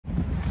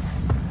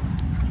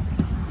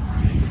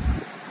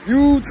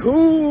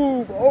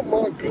YouTube. Oh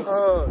my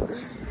god.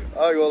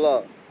 I ain't gonna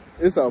lie.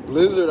 It's a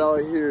blizzard out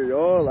here,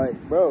 y'all. Like,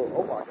 bro,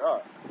 oh my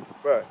god.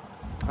 Bro,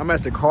 I'm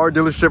at the car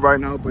dealership right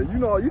now, but you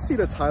know, you see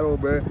the title,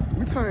 bro.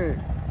 We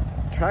turn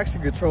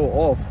traction control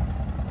off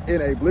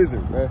in a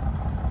blizzard, bro.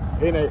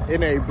 In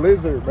a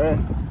blizzard, bro.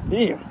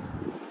 Damn.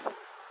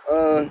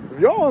 If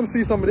y'all want to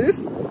see some of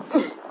this,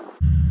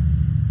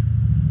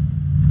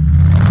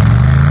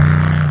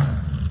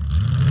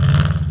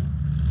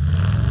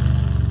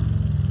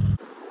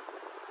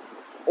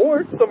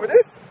 or some of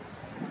this.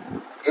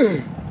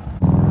 Oh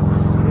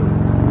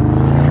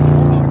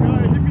my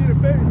god, hit me in the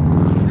face.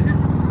 Hit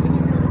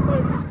me in the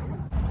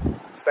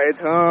face. Stay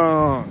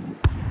tuned.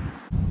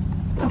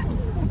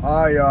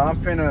 Alright, y'all, I'm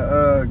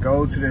finna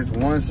go to this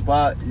one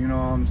spot, you know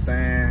what I'm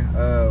saying,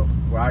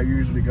 where I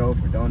usually go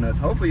for donuts.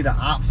 Hopefully the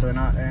ops are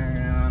not there,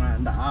 you know,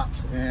 not the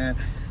ops, and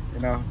you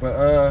know,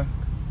 but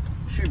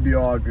should be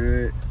all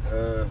good.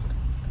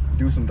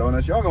 Do some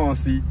donuts, y'all gonna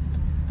see.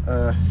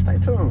 Stay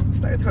tuned,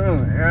 you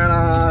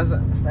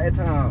know, stay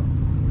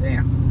tuned.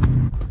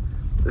 Damn,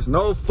 there's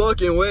no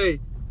fucking way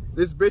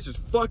this bitch is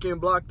fucking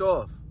blocked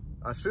off.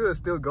 I should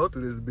still go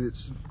through this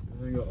bitch.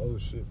 Oh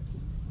shit.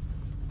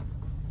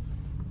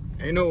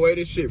 Ain't no way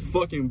this shit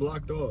fucking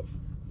blocked off.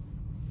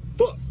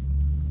 Fuck.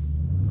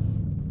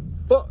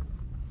 Fuck.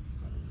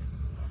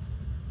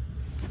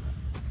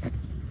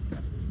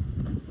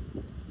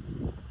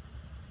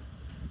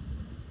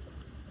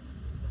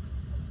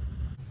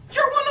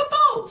 You're one of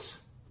those.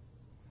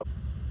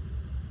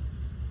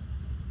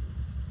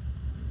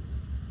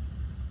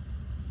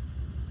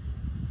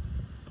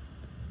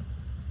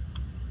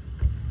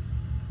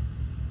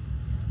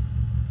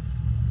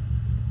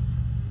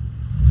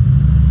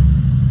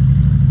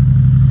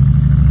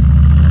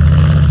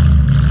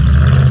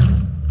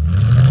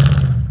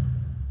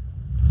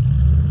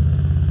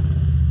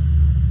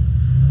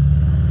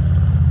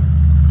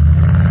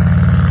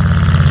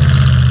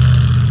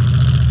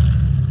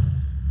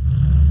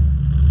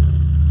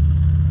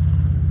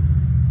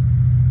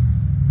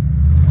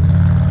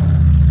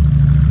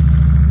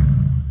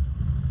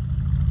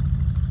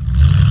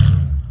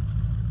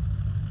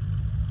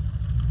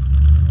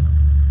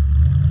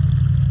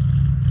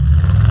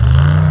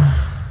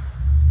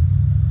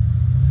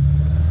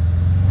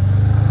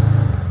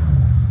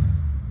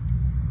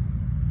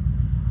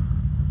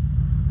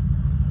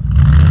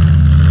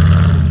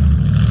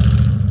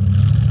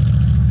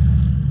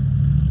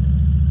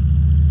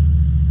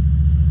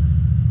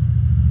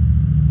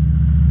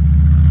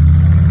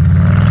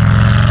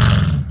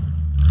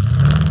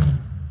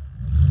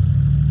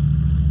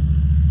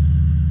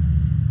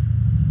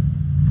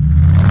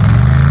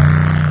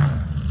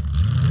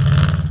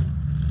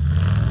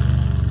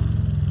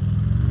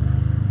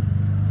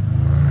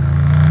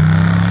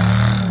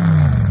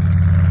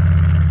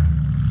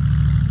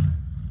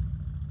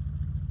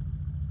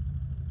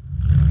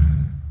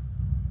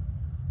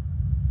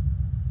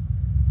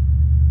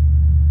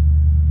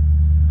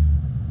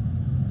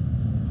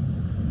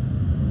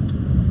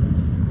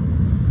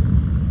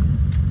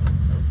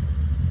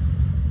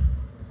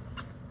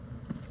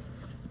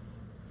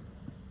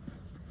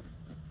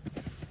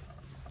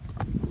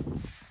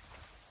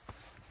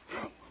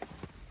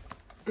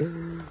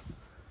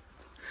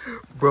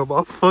 Bro,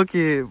 my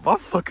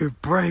fucking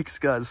brakes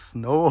got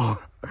snow on.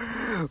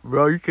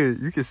 Bro, you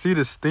can see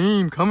the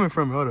steam coming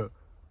from it. Hold up.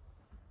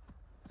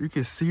 You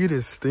can see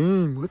the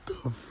steam. What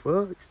the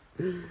fuck?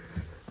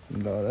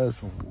 No,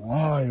 that's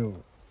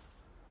wild.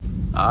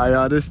 Alright,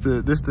 y'all, this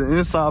the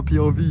inside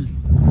POV.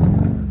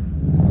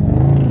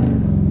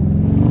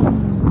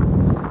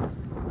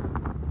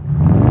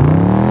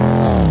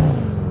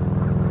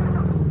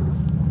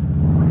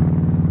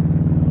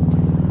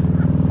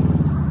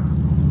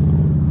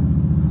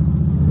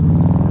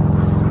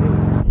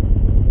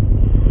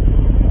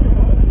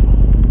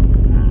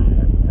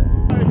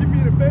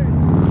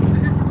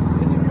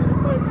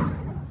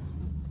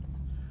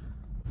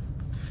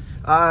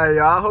 Alright,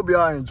 y'all, I hope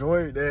y'all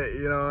enjoyed that,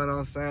 you know what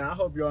I'm saying? I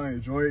hope y'all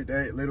enjoyed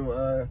that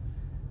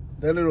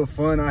little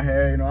fun I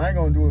had. You know, I ain't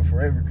gonna do it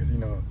forever because, you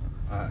know,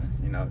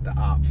 the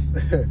ops.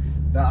 The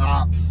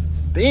ops.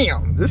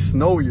 Damn, this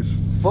snowy as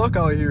fuck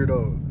out here,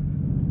 though.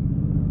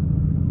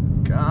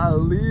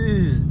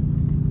 Golly.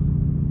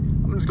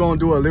 I'm just gonna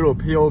do a little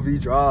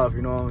POV drive,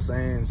 you know what I'm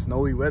saying?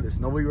 Snowy weather,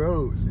 snowy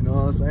roads, you know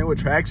what I'm saying? With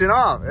traction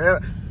off. Yeah.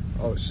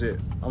 Oh, shit.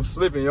 I'm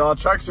slipping, y'all.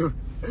 Traction.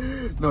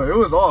 No, it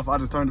was off. I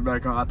just turned it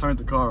back on. I turned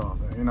the car off.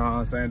 You know what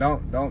I'm saying?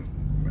 Don't.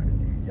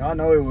 Y'all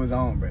know it was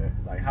on, bro.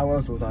 Like, how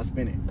else was I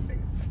spinning?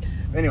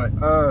 Anyway, you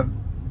know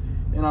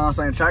what I'm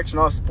saying? Traction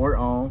off, sport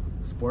on.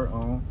 Sport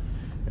on.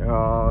 You know what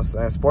I'm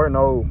saying? Sport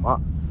no.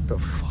 The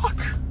fuck?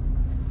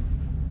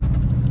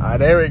 Alright,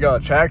 there we go.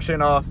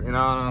 Traction off. You know what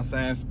I'm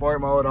saying?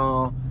 Sport mode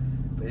on.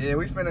 But yeah,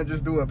 we finna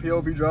just do a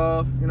POV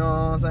drive. You know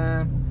what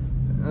I'm saying?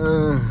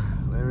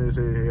 Let me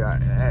see here.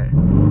 Hey,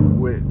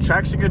 with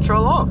traction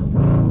control off.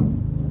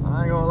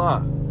 I ain't gonna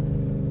lie.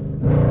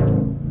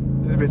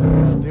 This bitch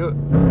is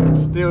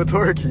still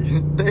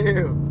torquey.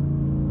 Damn.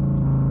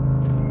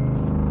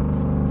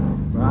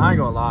 But I I ain't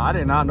gonna lie, I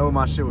did not know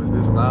my shit was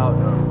this loud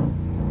though.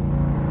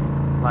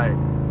 Like,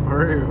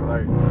 for real,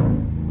 like,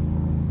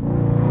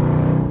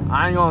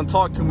 I ain't gonna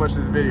talk too much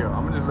this video.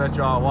 I'm gonna just let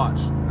y'all watch,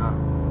 you know.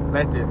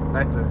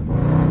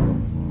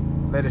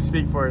 Let it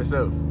speak for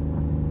itself.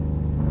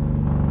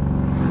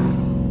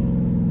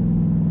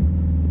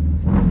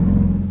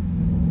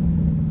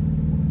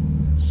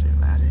 Shit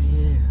out of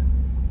here.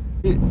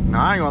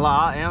 Now I ain't gonna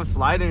lie, I am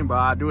sliding, but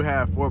I do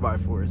have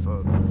 4x4,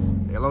 so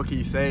it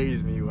low-key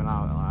saves me when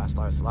I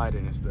start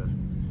sliding and stuff.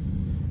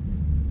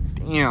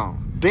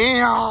 Damn.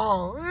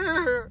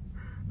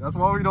 That's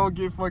why we don't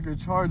get fucking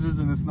Chargers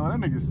in the snow. That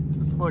nigga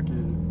just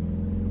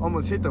fucking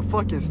almost hit the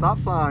fucking stop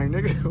sign,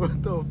 nigga.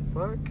 What the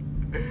fuck?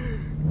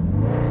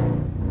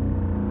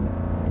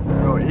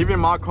 Bro, even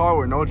my car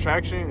with no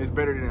traction is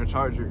better than a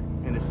Charger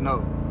in the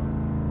snow.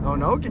 No,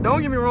 don't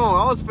get me wrong.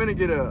 I was finna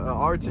get a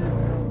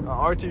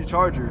RT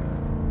Charger.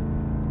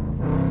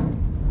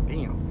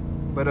 Damn.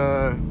 But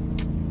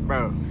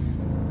bro,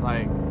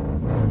 like,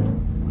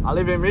 I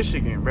live in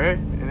Michigan, bro,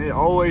 and it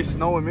always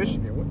snow in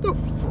Michigan. What the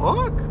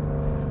fuck?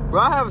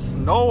 Bro, I have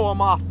snow on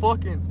my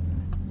fucking,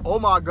 oh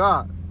my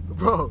God.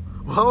 Bro,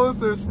 why was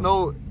there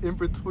snow in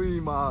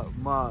between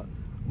my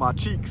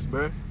cheeks,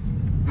 bro?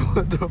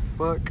 What the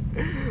fuck?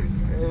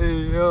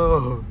 Hey,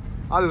 yo.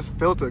 I just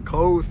felt a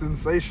cold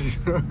sensation.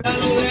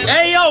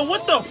 Hey, yo,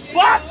 what the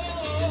fuck?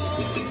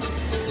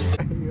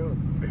 Hey, yo.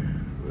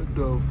 What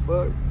the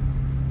fuck?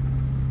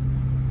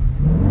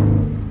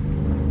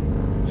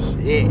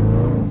 Shit.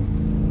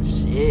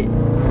 Shit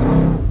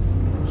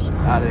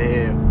out of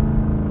here.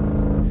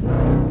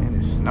 And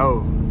it's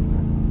snow.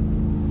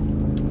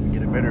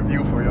 Get a better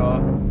view for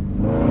y'all.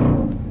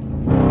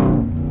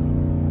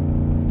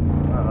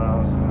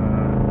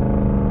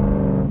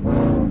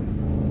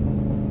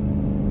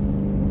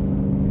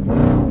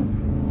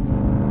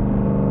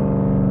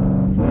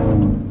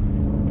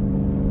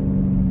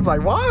 It's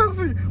like,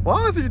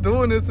 why is he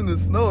doing this in the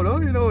snow?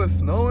 Don't you know it's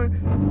snowing?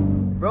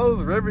 Bro's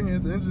revving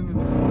his engine in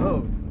the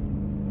snow.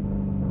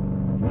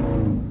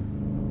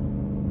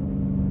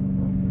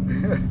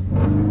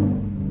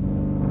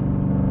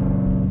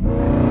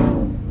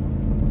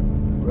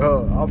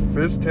 Bro, I'll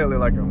fishtail it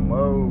like a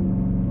mofo.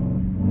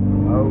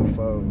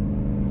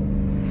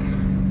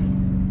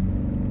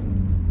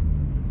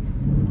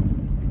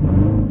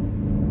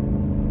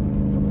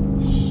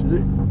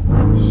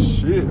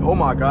 Shit. Oh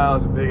my God, that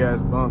was a big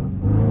ass bump.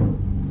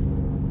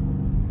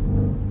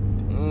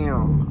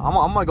 Damn. I'm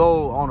gonna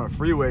go on a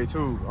freeway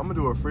too. I'm gonna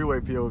do a freeway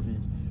POV.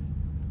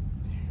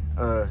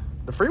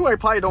 The freeway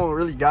probably don't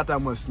really got that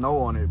much snow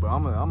on it, but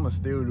I'm gonna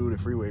still do the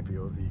freeway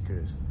POV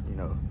because, you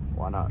know,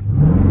 why not?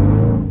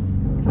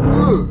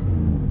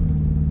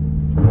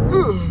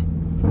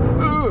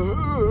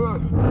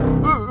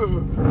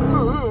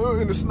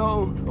 In the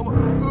snow,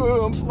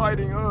 I'm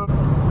sliding up.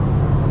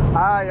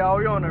 Hi y'all,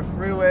 we on the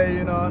freeway,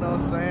 you know what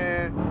I'm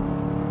saying?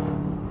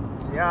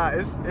 Yeah,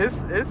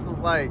 it's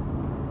like,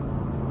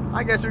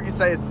 I guess you could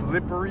say it's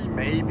slippery,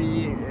 maybe.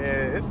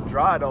 Yeah, it's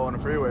dry though on the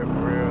freeway for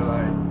real.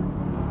 Like,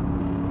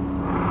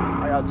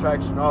 I got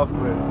traction off,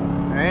 but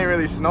it ain't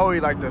really snowy.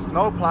 Like, the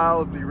snow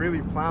plows be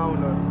really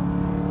plowing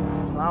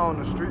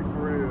the street for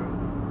real.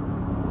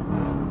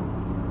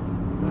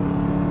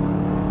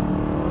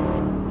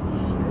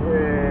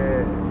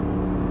 Shit.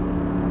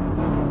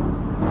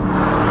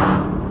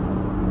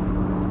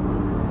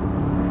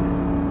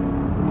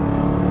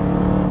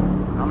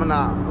 I'm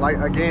not, like,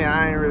 again,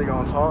 I ain't really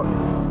gonna talk.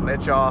 Just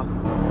let y'all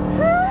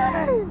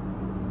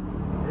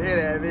hear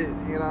that bit,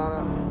 you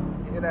know?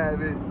 Hear that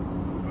bit.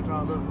 What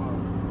y'all look for?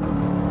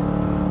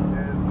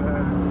 Yes, sir.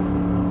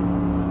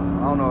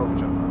 I don't know what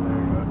y'all, there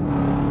you go.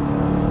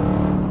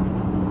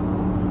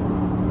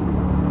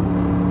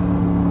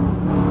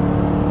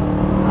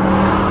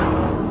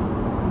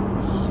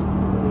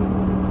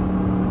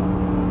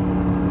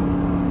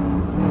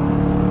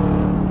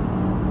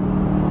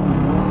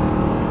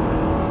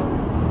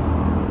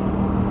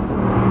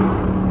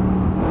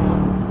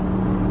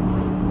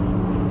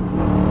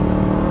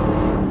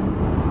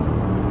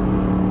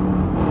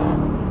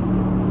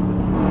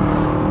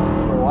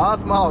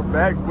 My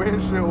back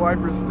windshield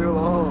wiper still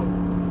on.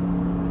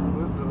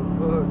 What the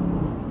fuck?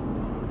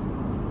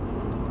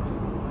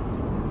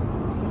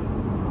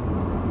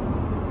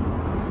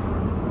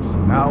 It's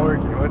not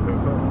working. What the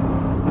fuck?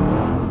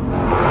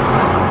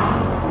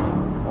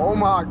 Oh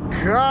my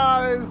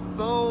God, it's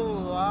so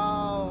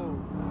loud.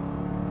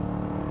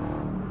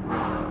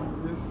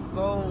 It's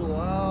so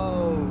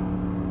loud.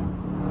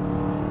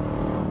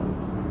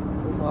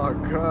 Oh my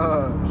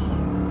gosh.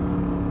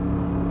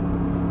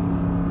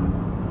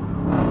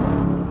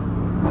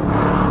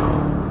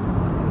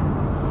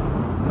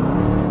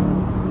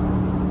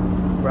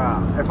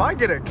 If I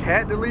get a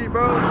cat delete,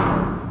 bro,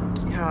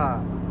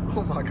 God,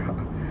 oh my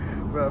God,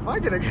 bro, if I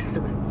get a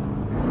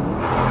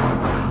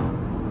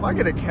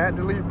cat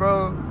delete,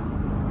 bro,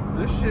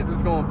 this shit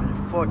is gonna be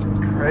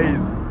fucking crazy.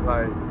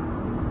 Like,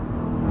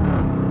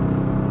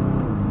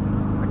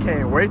 I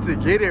can't wait to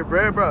get it,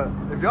 bro.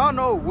 If y'all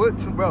know what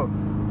tune, bro,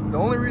 the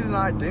only reason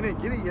I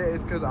didn't get it yet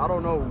is because I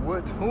don't know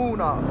what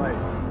tune I like.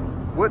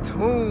 what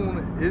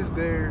tune is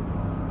there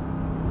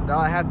that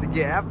I have to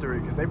get after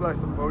it? Because they be like,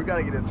 bro, we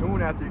gotta get a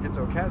tune after you get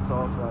your cats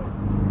off. Like,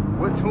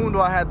 what tune do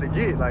I have to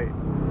get? Like,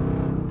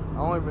 I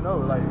don't even know.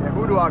 Like, and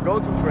who do I go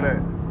to for that?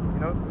 You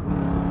know?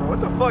 Bro, what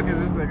the fuck is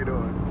this nigga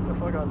doing? What the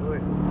fuck I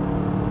doing?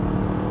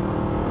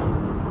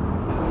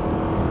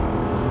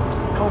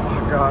 Oh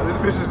my god, this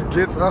bitch just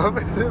gets up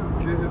and just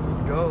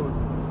goes.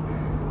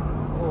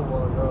 Oh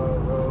my god,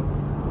 bro.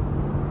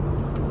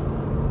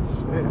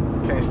 Shit,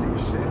 can't see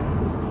shit.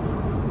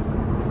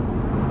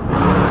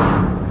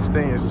 This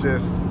thing is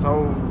just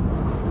so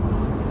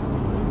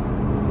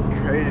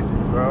crazy,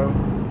 bro.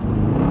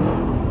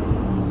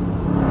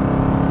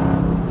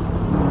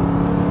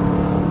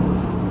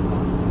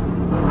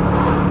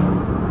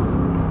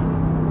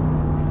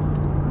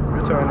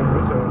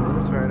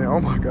 Returning. Oh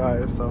my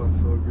god, it sounds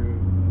so good.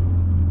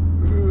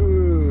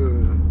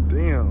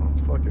 Damn,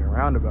 fucking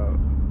roundabout.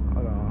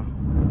 Hold on.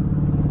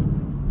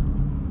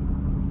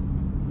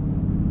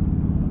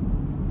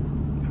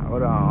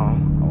 Hold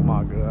on. Oh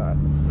my god.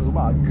 Oh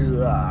my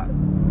god.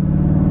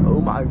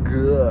 Oh my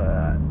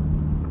god.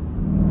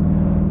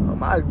 Oh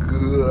my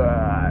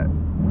god.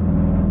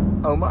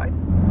 Oh my.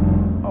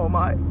 Oh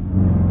my.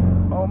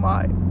 Oh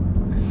my.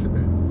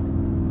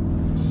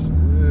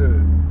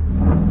 Shit.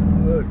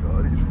 Look,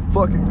 all these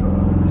fucking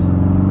cars.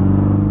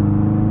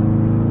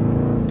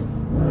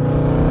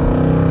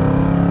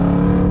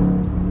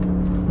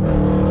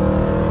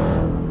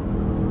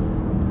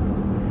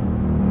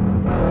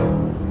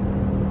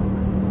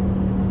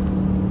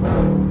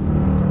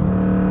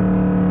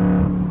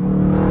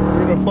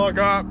 Fuck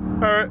up.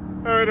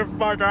 Hurry the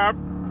fuck up.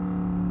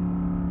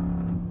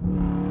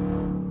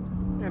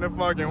 In the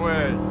fucking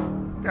way.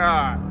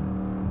 God.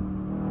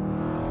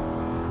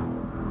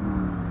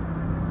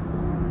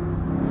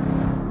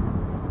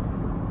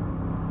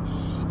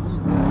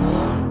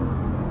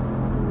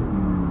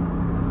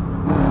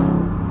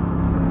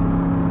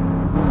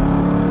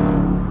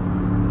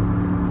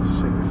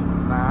 Shit is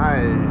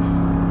nice.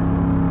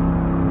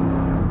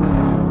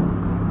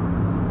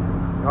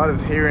 Y'all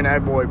just hearing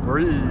that boy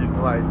breathe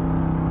like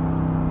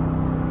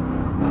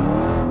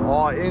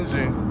all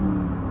engine.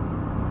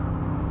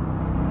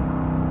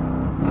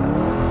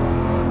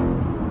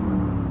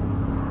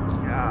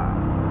 God.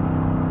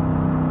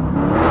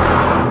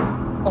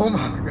 Oh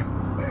my god.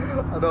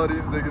 I know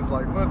these niggas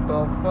like, what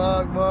the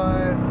fuck,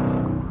 boy?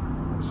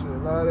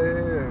 Shit out of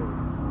here.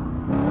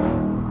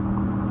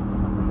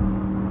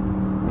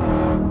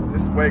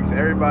 This wakes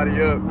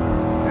everybody up.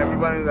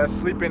 Everybody that's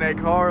sleeping in their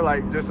car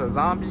like just a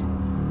zombie.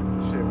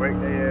 Shit, wake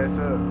their ass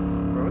up.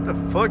 Bro, what the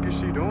fuck is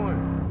she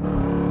doing?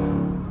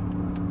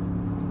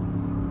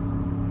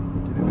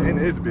 In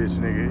this bitch,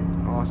 nigga,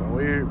 on some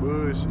weird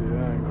bullshit. I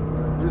ain't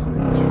gonna lie. This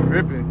nigga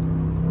tripping.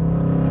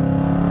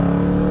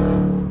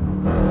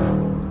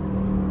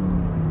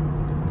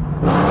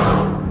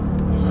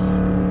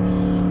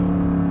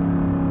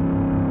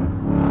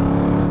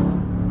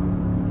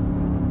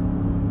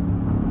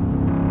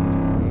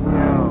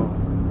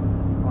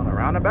 Damn. On a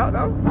roundabout,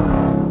 though?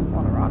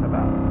 On a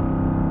roundabout.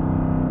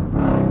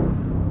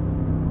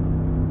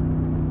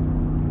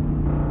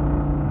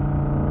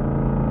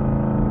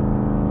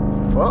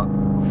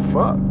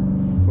 Fuck.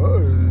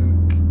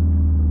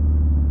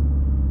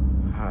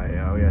 Alright,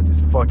 y'all, we got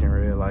this fucking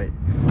red light.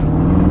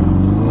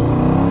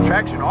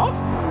 Traction off?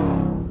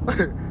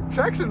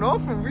 Traction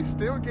off and we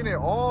still getting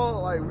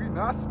all, like, we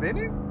not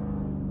spinning?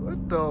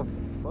 What the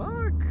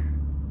fuck?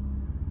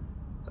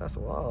 That's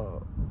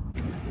wild.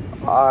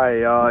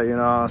 Alright, y'all, you know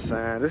what I'm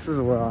saying? This is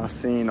where I've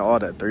seen all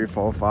the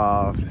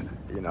 345,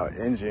 you know,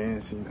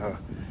 engines, you know.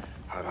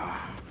 Hold on.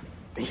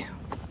 Damn.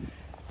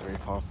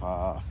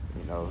 345,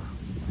 you know.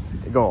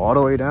 It go all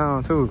the way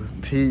down too.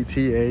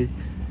 TTA,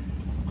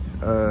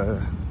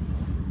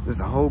 just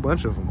a whole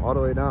bunch of them all the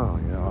way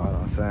down. You know what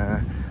I'm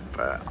saying?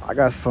 But I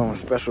got something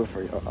special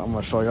for y'all. I'm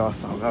gonna show y'all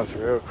something else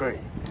real quick.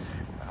 You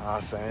know what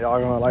I'm saying? Y'all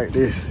gonna like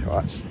this.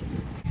 Watch.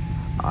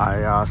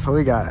 Alright, y'all. So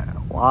we got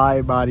a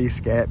wide body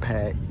scat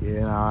pack. You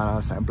know what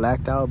I'm saying?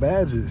 Blacked out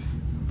badges.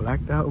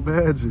 Blacked out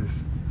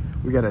badges.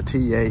 We got a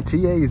TA.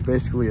 TA is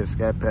basically a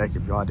scat pack.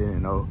 If y'all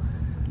didn't know,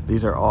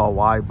 these are all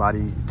wide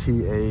body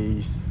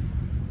TAs.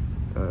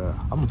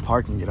 I'm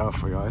parking it up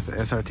for y'all. It's the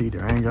SRT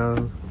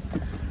Durango,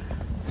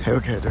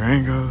 Hellcat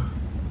Durango.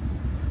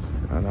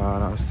 You know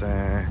what I'm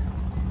saying?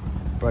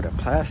 But the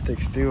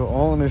plastic's still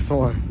on this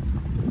one.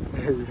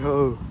 Hey,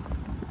 yo.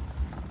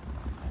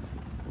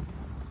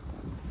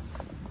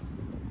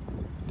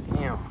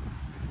 Damn.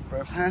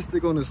 Bro,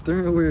 plastic on the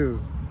steering wheel.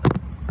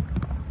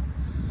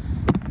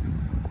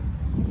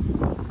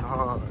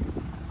 Dog.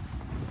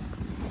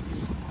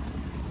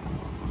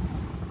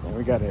 And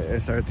we got an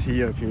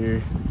SRT up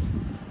here.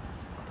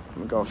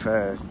 I'm gonna go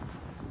fast.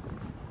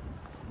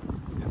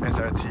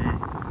 SRT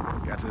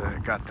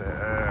got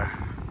the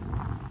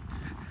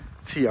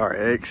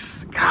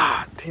TRX.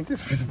 God damn,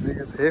 this was big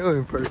as hell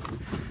in person.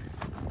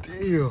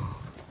 Damn.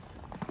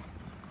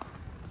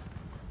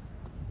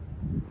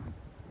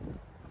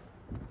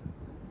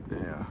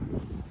 Yeah.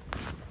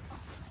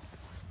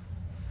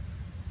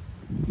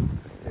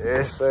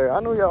 Yes, sir. I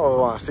knew y'all would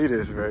want to see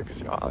this, bro,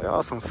 because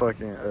y'all some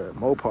fucking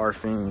Mopar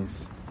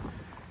fiends.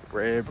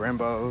 Red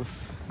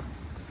Brembos.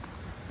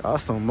 Y'all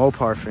some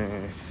Mopar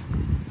fiends.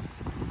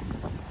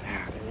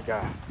 Damn, then you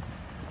got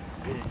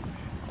big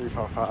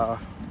 355.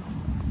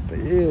 But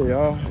yeah, y'all,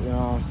 you know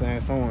what I'm saying?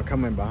 Someone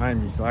coming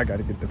behind me, so I got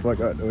to get the fuck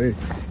out the way.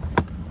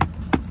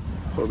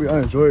 Hope y'all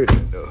enjoyed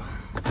it, though.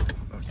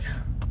 Okay.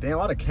 Damn,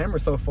 why the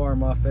camera's so far in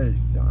my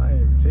face? Y'all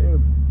ain't even tell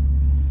me.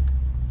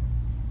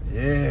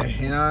 Yeah,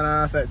 you know what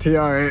I'm saying?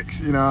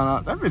 TRX, you know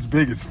what I'm saying? That bitch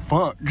big as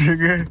fuck,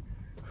 nigga.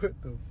 What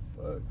the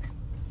fuck?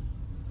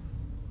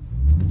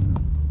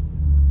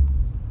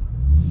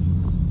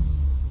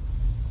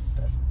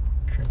 That's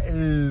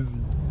crazy.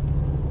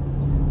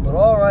 But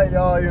alright,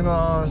 y'all, you know what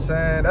I'm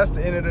saying? That's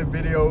the end of the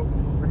video.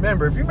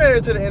 Remember, if you made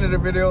it to the end of the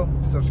video,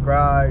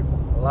 subscribe,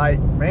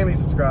 like, mainly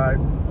subscribe,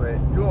 but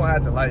you don't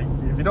have to like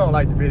if you don't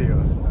like the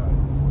videos.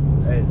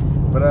 Hey,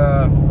 but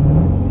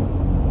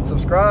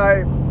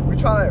subscribe. We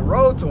trying to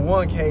roll to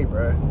 1K,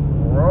 bro.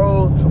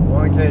 Roll to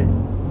 1K.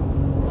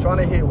 We're trying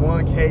to hit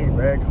 1K,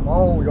 bro. Come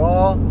on,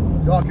 y'all.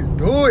 Y'all can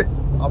do it.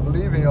 I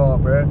believe in y'all,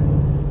 bro.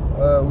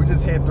 We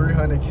just hit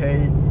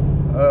 300K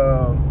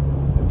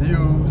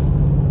views.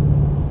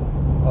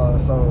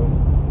 So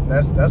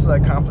that's an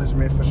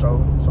accomplishment for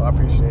sure. So I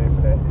appreciate it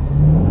for that.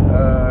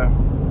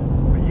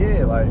 But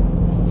yeah, like,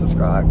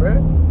 subscribe, bro.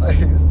 Like,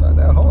 it's not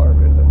that hard,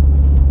 bro.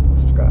 Like,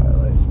 subscribe,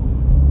 like,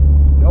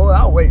 you know what?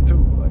 I'll wait too.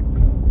 Like,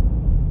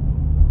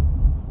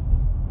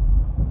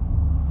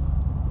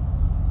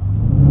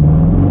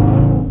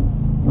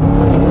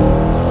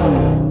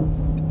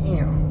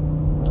 damn,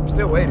 I'm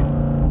still waiting.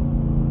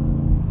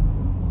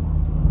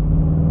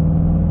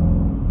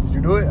 Did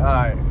you do it? All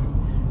right.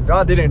 If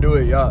y'all didn't do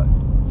it, y'all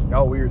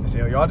weird as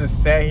hell. Y'all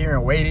just sat here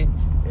and waited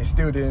and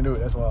still didn't do it.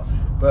 That's why.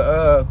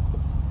 But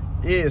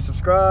yeah,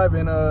 subscribe,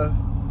 and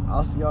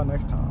I'll see y'all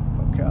next time.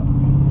 Okay.